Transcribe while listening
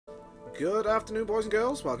Good afternoon, boys and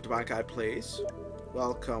girls. Welcome to Bankai Plays.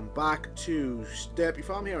 Welcome back to Stardew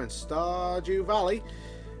Farm here in Stardew Valley.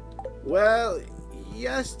 Well,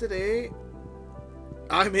 yesterday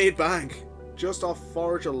I made bank just off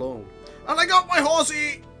forage alone. And I got my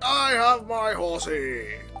horsey! I have my horsey!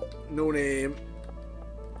 No name,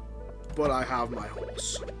 but I have my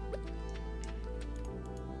horse.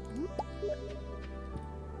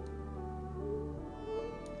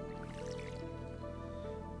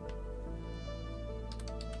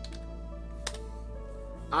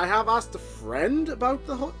 I have asked a friend about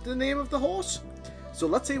the name of the horse, so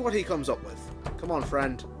let's see what he comes up with. Come on,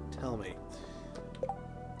 friend, tell me.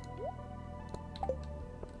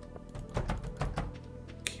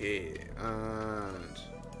 Okay, and...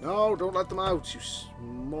 No, don't let them out, you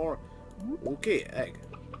more... Okay, egg.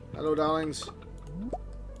 Hello, darlings.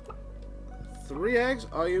 3 eggs?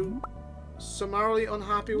 Are you summarily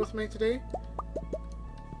unhappy with me today?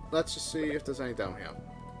 Let's just see if there's any down here.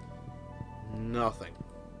 Nothing.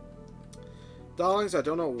 Darlings, I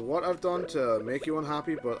don't know what I've done to make you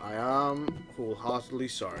unhappy, but I am wholeheartedly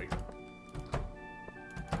sorry.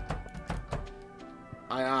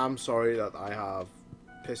 I am sorry that I have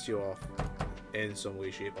pissed you off in some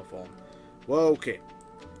way, shape, or form. Well, okay.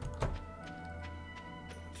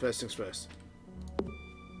 First things first.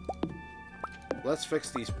 Let's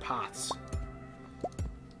fix these paths.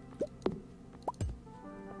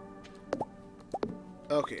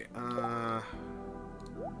 Okay,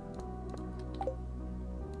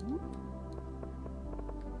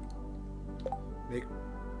 make,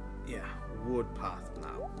 yeah, wood path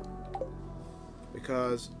now.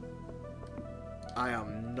 Because I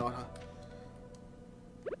am not a...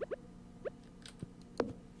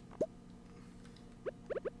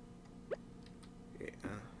 Okay,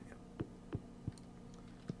 yeah.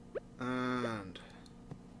 And...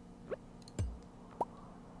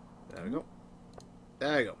 There we go.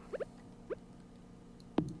 There you go.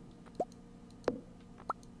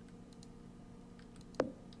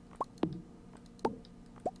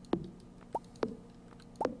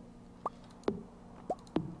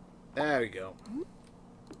 There we go.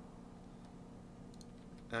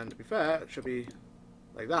 And to be fair, it should be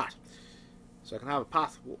like that. So I can have a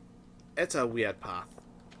path. It's a weird path,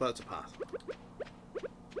 but it's a path.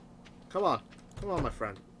 Come on. Come on, my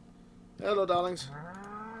friend. Hello, darlings.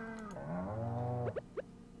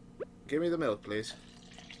 Give me the milk, please.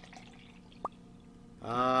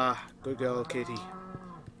 Ah, good girl, Katie.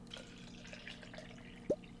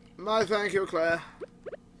 My thank you, Claire.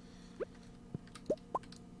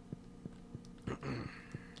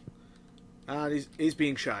 And he's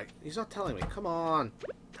being shy. He's not telling me. Come on.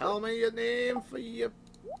 Tell me your name for you.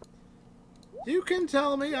 You can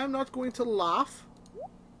tell me. I'm not going to laugh.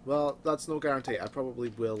 Well, that's no guarantee. I probably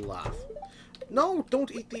will laugh. No,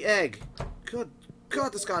 don't eat the egg. Good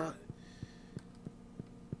God, this guy...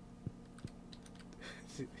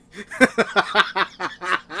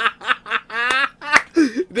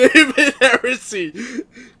 David Heresy.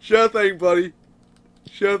 Sure thing, buddy.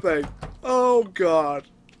 Sure thing. Oh God.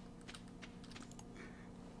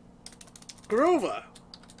 Grover.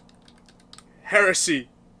 Heresy.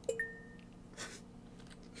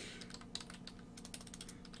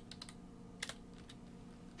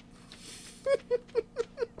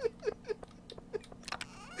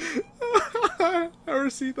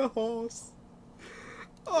 Heresy the horse.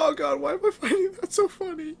 Oh God, why am I finding that so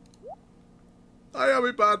funny? I am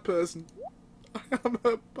a bad person. I am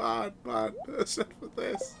a bad person for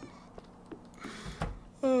this.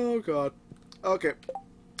 Oh God. Okay.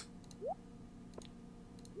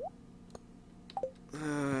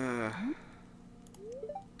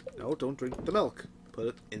 No, don't drink the milk. Put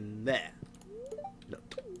it in there. No.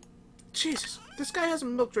 Jesus, this guy has a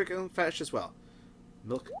milk drinking fetish as well.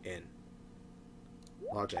 Milk in.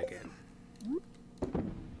 Large egg in.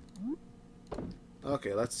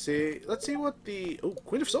 Okay, let's see what the... Oh,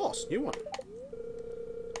 Queen of Sauce, new one.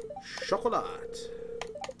 Chocolate.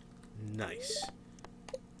 Nice.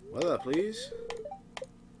 Weather, please.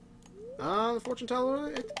 And the fortune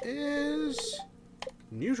teller, it is...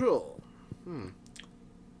 neutral.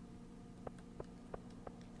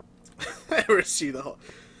 Heresy, the...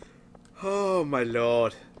 Oh, my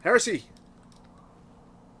lord. Heresy!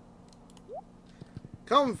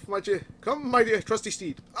 Come, my dear trusty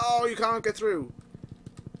steed. Oh, you can't get through.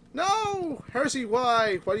 No! Heresy,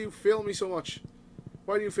 why? Why do you fail me so much?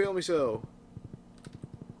 Why do you fail me so?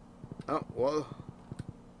 Oh, well...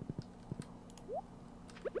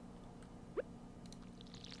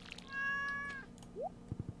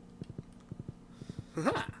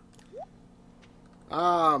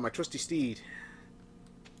 Ah, my trusty steed.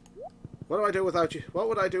 What do I do without you? What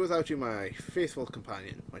would I do without you, my faithful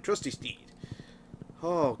companion, my trusty steed?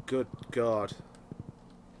 Oh, good God.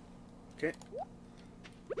 Okay.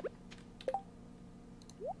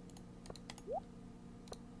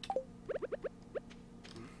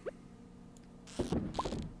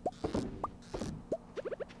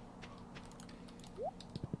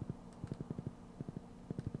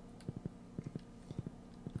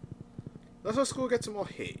 Let's go get some more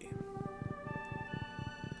hay.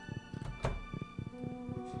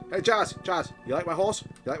 Hey, Jazz, you like my horse?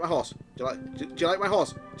 You like my horse? Do you like my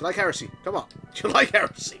horse? Do you like Heresy? Come on. Do you like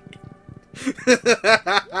Heresy?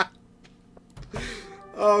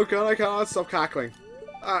 Oh God, I can't stop cackling.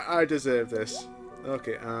 I deserve this.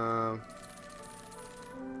 Okay, another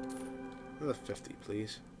 50,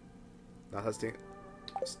 please. That has taken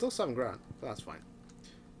still 7 grand. But that's fine.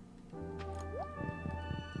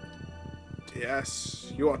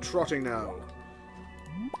 Yes, you are trotting now,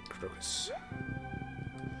 Crocus.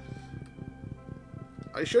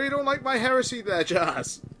 Are you sure you don't like my Heresy there,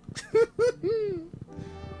 Jazz? Wait,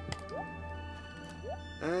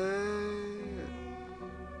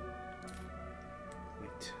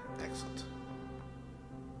 excellent.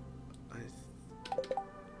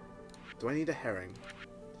 Do I need a herring?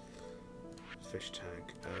 Fish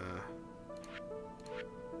tank.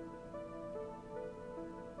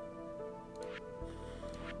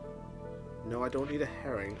 No, I don't need a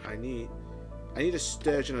herring. I need a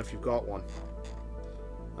sturgeon if you've got one.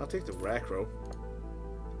 I'll take the rare crow.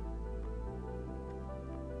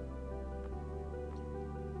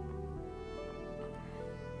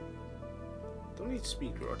 Don't need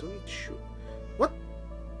speed crow. I don't need shoot. What?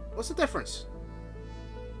 What's the difference?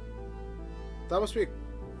 That must be.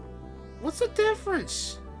 What's the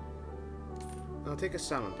difference? I'll take a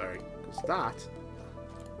salmon berry because that.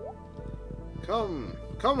 Come,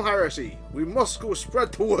 Heresy. We must go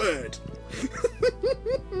spread the word.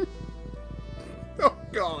 Oh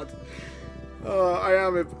God. I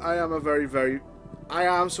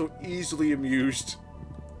am so easily amused.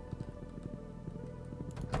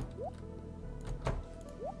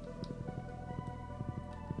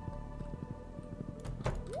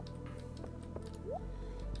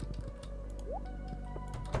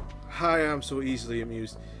 I am so easily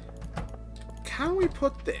amused. Can we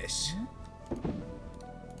put this?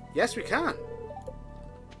 Yes, we can.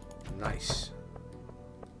 Nice.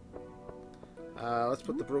 Let's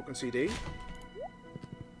put the broken CD.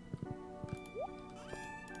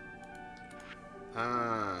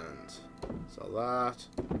 And sell that,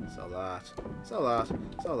 sell that, sell that,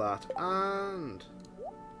 sell that, and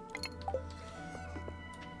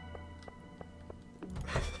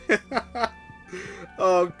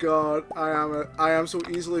oh God, I am so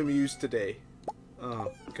easily amused today.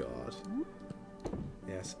 Oh God.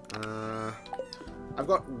 Yes. I've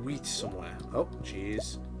got wheat somewhere. Oh,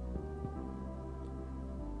 jeez.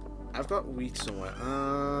 I've got wheat somewhere.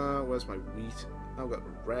 Where's my wheat? I've got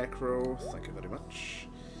rare crow. Thank you very much.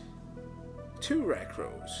 2 rare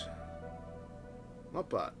crows. Not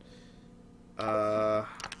bad.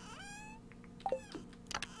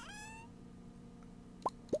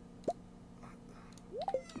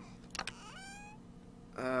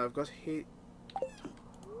 I've got hay.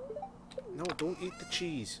 No, don't eat the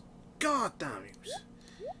cheese. God damn you.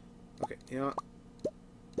 Okay, you know what?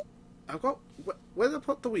 I've got... Where did I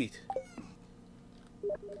put the wheat?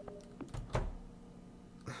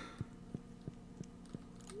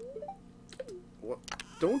 What?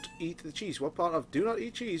 Don't eat the cheese. What part of do not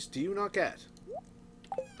eat cheese do you not get?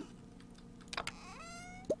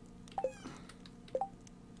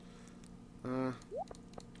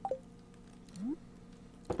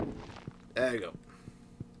 There you go.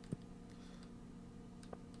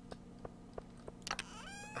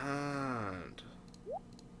 And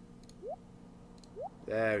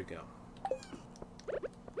there we go.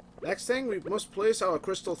 Next thing, we must place our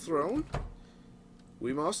crystal throne.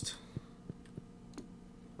 We must.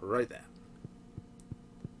 Right there.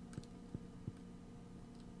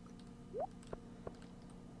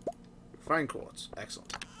 Fine quartz.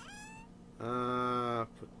 Excellent. Put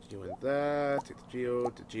you in there. Take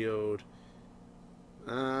the geode.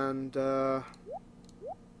 And,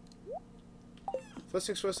 first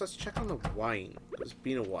things first, let's check on the wine. It's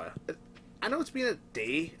been a while. I know it's been a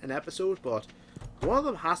day, an episode, but one of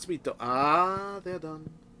them has to be done. Ah, they're done.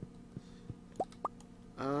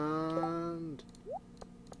 And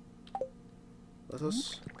let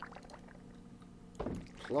us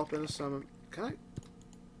plop in some. Can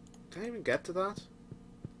I even get to that?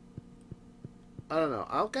 I don't know.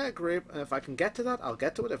 I'll get a grape, and if I can get to that, I'll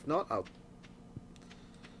get to it. If not, I'll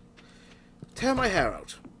tear my hair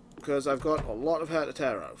out. Because I've got a lot of hair to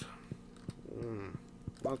tear out.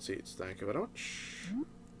 Wild seeds, thank you very much.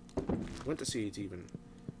 Winter seeds even.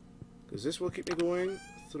 Because this will keep me going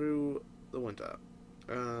through the winter.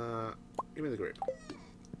 Give me the grape.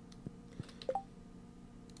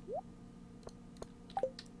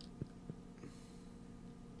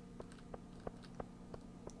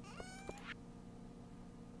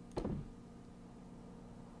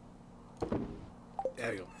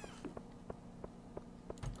 There we go.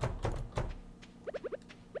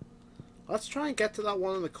 Let's try and get to that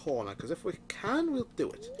one in the corner, because if we can, we'll do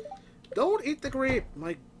it. Don't eat the grape!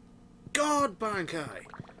 My God, Bankai!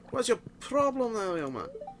 What's your problem there, young man?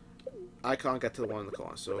 I can't get to the one in the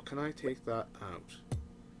corner, so can I take that out?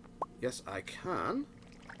 Yes, I can.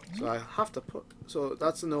 So I have to put... So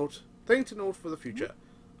that's a note. Thing to note for the future.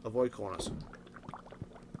 Avoid corners.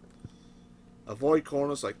 Avoid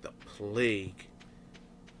corners like the plague.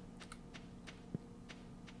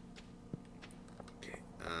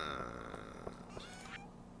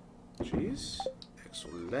 Jeez.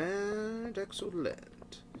 Excellent,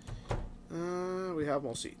 excellent. We have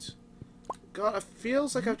more seeds. God, it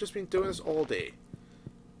feels like I've just been doing this all day.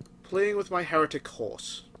 Playing with my heretic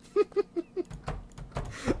horse.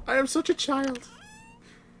 I am such a child.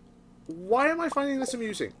 Why am I finding this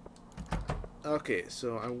amusing? Okay,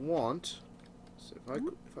 so I want... So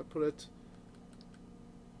if I put it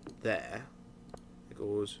there, it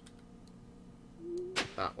goes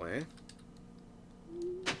that way.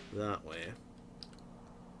 That way.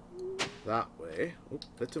 That way. Oh,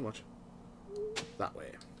 bit too much. That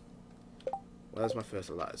way. Where's my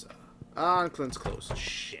fertilizer? Ah, and Clint's close.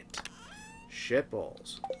 Shit. Shit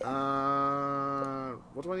balls.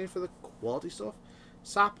 What do I need for the quality stuff?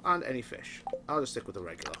 Sap and any fish. I'll just stick with the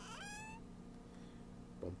regular.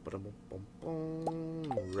 Bum, ba-dum, bum, bum,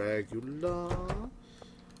 bum. Regular.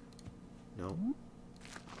 No.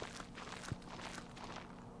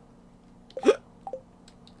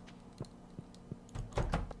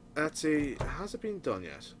 Let's see, has it been done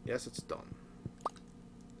yet? Yes, it's done.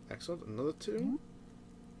 Excellent. Another 2.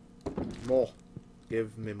 More.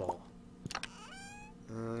 Give me more.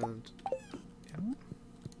 And yeah.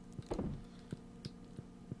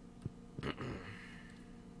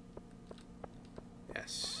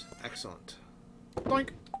 Yes. Excellent. Boink.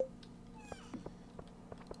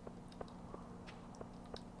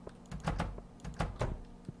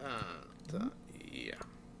 And yeah.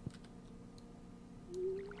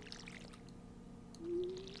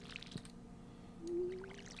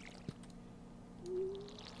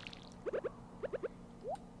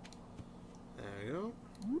 There we go.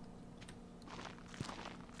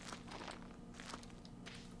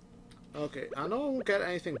 Okay, I know I won't get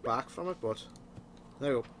anything back from it, but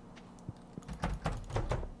there we go.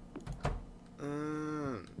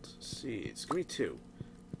 And seeds. Give me 2.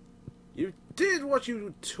 You did what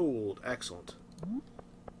you told. Excellent.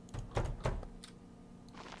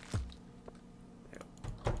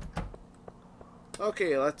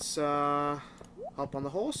 Okay, let's hop on the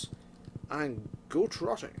horse and go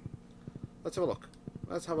trotting. Let's have a look.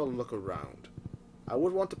 Let's have a look around. I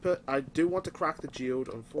would want to put... I do want to crack the geode,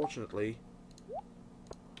 unfortunately.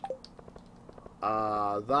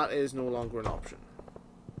 That is no longer an option.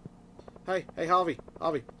 Hey, hey, Harvey.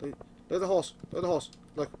 Harvey, look at the horse. Look at the horse.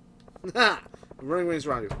 Look. I'm running rings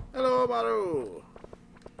around you. Hello, Maru.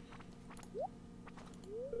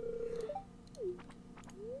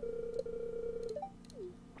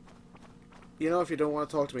 You know, if you don't want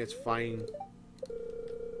to talk to me, it's fine.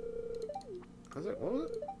 What was it?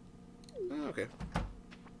 Oh, okay.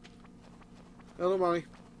 Hello, Mommy.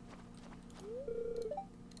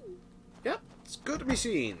 Yep, it's good to be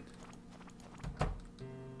seen.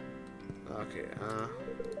 Okay,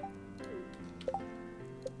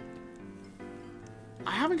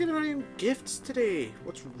 I haven't given any gifts today.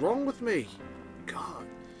 What's wrong with me? God.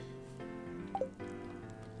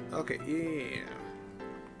 Okay, yeah.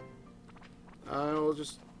 I'll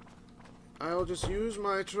just use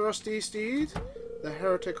my trusty steed, the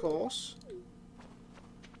heretic horse,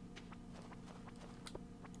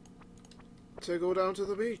 to go down to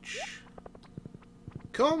the beach.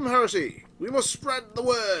 Come, Heresy, we must spread the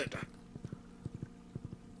word.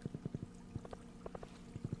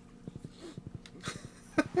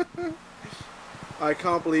 I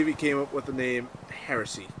can't believe he came up with the name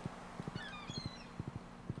Heresy.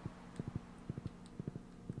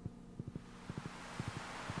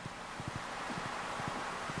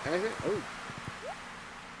 Anything? Oh.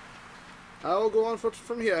 I'll go on foot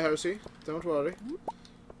from here, Heresy. Don't worry.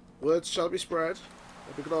 Words shall be spread.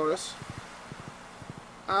 It'll be glorious.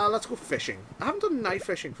 Let's go fishing. I haven't done night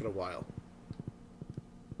fishing for a while.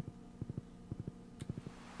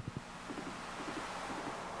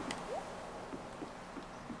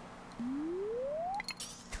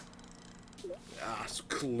 Ah, it's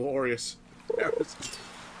glorious.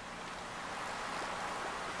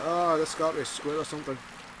 Oh, this got to be a squid or something.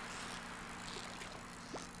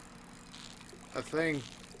 A thing.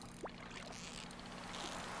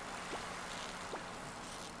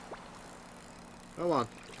 Come on.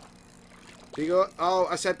 Be good. Oh,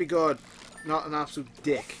 I said be good. Not an absolute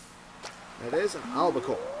dick. It is an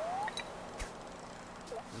albacore.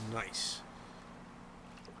 Nice.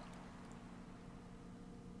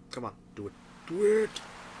 Come on, do it. Do it!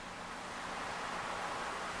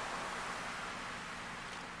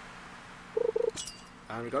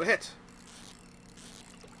 And we got a hit.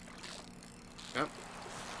 Yep.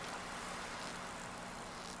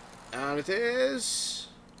 And it is...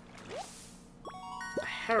 a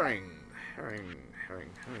herring. Herring.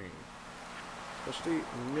 Especially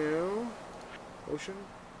no ocean.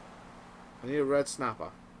 I need a red snapper.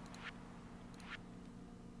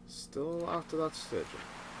 Still after that stage.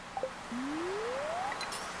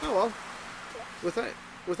 Oh well.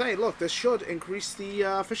 With any luck, this should increase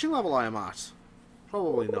the fishing level I am at.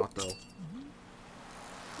 Probably not though.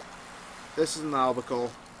 This is an albacore.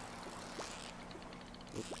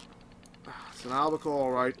 It's an albacore,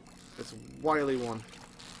 alright. It's a wily one.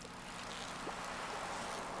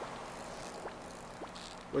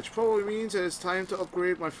 Which probably means it's time to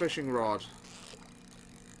upgrade my fishing rod.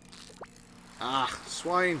 Ah,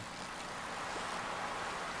 swine.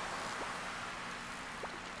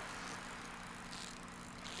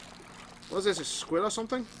 What is this, a squid or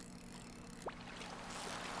something?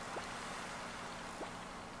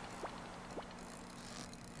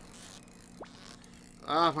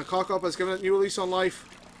 Ah, my cock-up has given it new lease on life.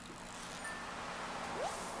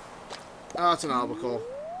 Ah, it's an albacore.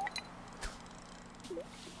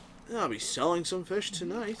 I'll be selling some fish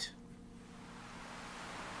tonight.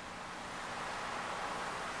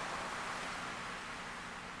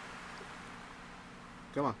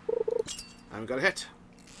 Come on. I haven't got a hit.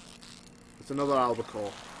 It's another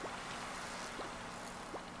albacore.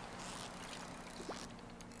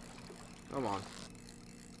 Come on.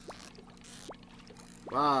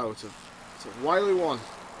 Wow, it's a wily one.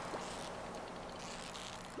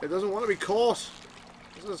 It doesn't want to be caught.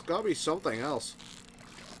 There's got to be something else.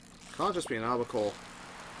 Can't just be an albacore.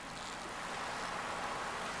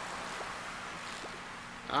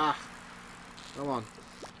 Ah. Come on.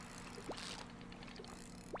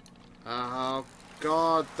 Oh,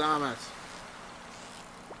 god damn it.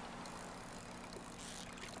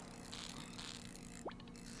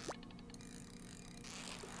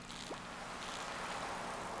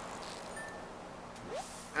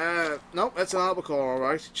 Nope, that's an albacore,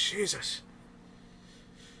 alright. Jesus.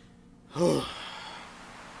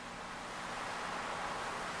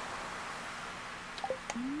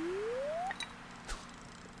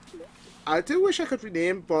 I do wish I could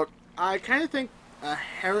rename, but I kind of think a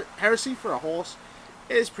Heresy for a horse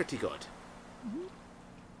is pretty good.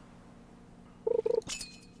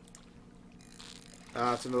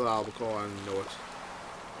 That's another albacore, I know it.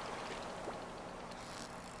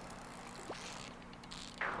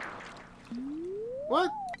 What?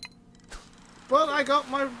 But I got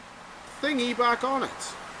my thingy back on it.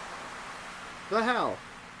 The hell?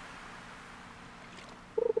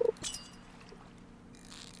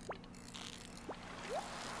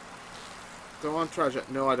 Don't want treasure.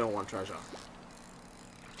 No, I don't want treasure.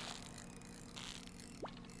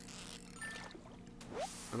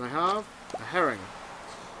 And I have a herring.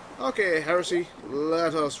 Okay, Heresy,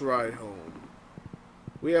 let us ride home.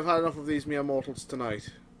 We have had enough of these mere mortals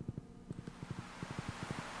tonight.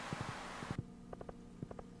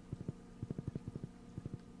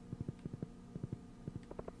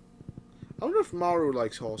 I wonder if Maru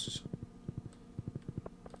likes horses.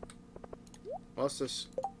 What's this?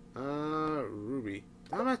 Ruby.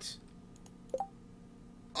 Damn it.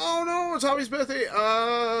 Oh no, it's Harvey's birthday.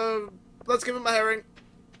 Let's give him a herring.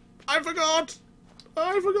 I forgot.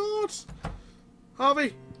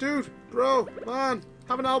 Harvey, dude, bro, man,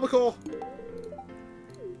 have an albacore.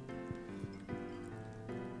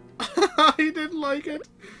 He didn't like it.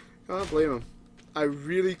 Can't blame him. I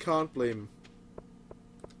really can't blame him.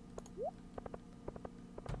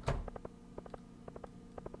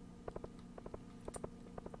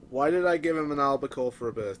 Why did I give him an albacore for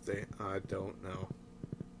a birthday? I don't know.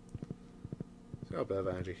 It's got a bit of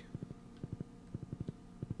energy.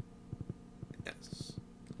 Yes.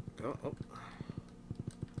 Go. Oh.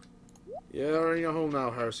 You're in your home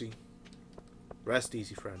now, Heresy. Rest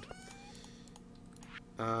easy, friend.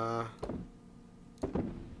 There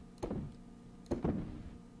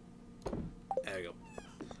we go.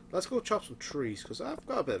 Let's go chop some trees, because I've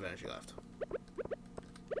got a bit of energy left.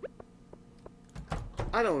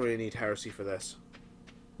 I don't really need Heresy for this.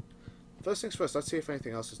 First things first, let's see if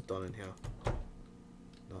anything else is done in here.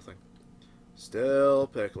 Nothing. Still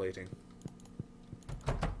percolating.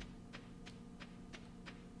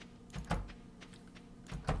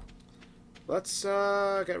 Let's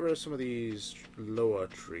get rid of some of these lower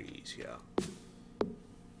trees here.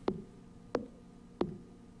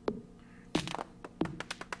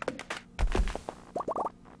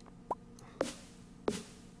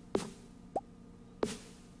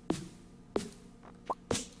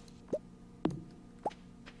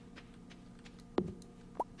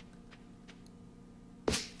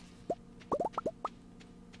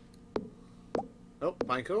 Oh,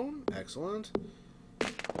 pine cone. Excellent.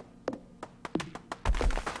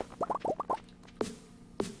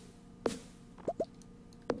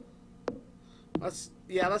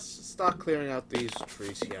 Let's start clearing out these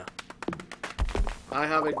trees here. I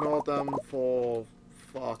have ignored them for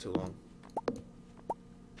far too long.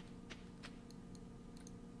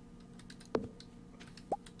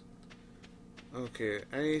 Okay,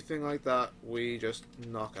 anything like that, we just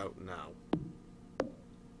knock out now.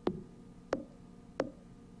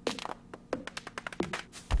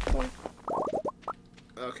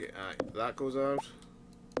 Okay, alright, that goes out.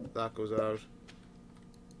 That goes out.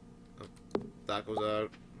 That goes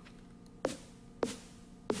out.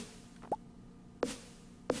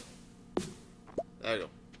 There you go.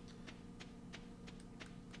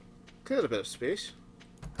 Cleared a bit of space.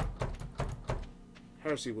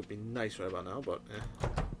 Heresy would be nice right about now, but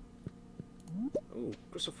oh,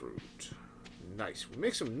 crystal fruit. Nice. We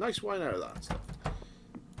make some nice wine out of that stuff.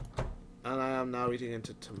 And I am now eating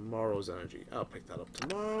into tomorrow's energy. I'll pick that up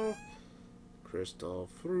tomorrow. Crystal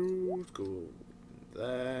fruit. Go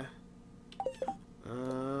there.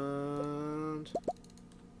 And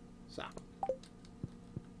sap.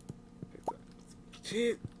 Pick that.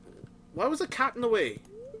 Gee, why was the cat in the way?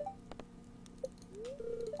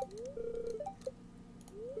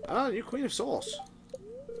 Ah, new Queen of Sauce.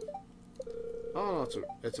 Oh no,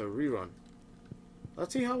 it's a rerun.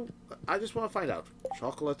 Let's see how. I just want to find out.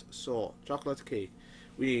 Chocolate sauce, chocolate cake.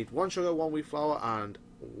 We need 1 sugar, 1 wheat flour, and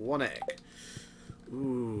 1 egg.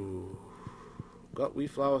 Ooh, got wheat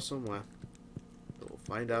flour somewhere. We'll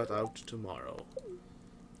find out tomorrow.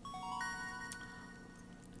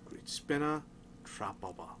 Great spinner, trap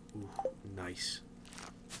bobber. Ooh, nice.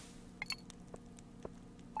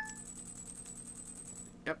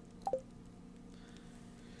 Yep.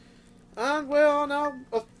 And we are now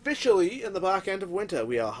officially in the back end of winter.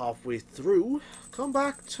 We are halfway through. Come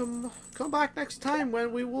back next time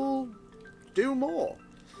when we will do more.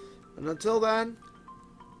 And until then,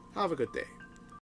 have a good day.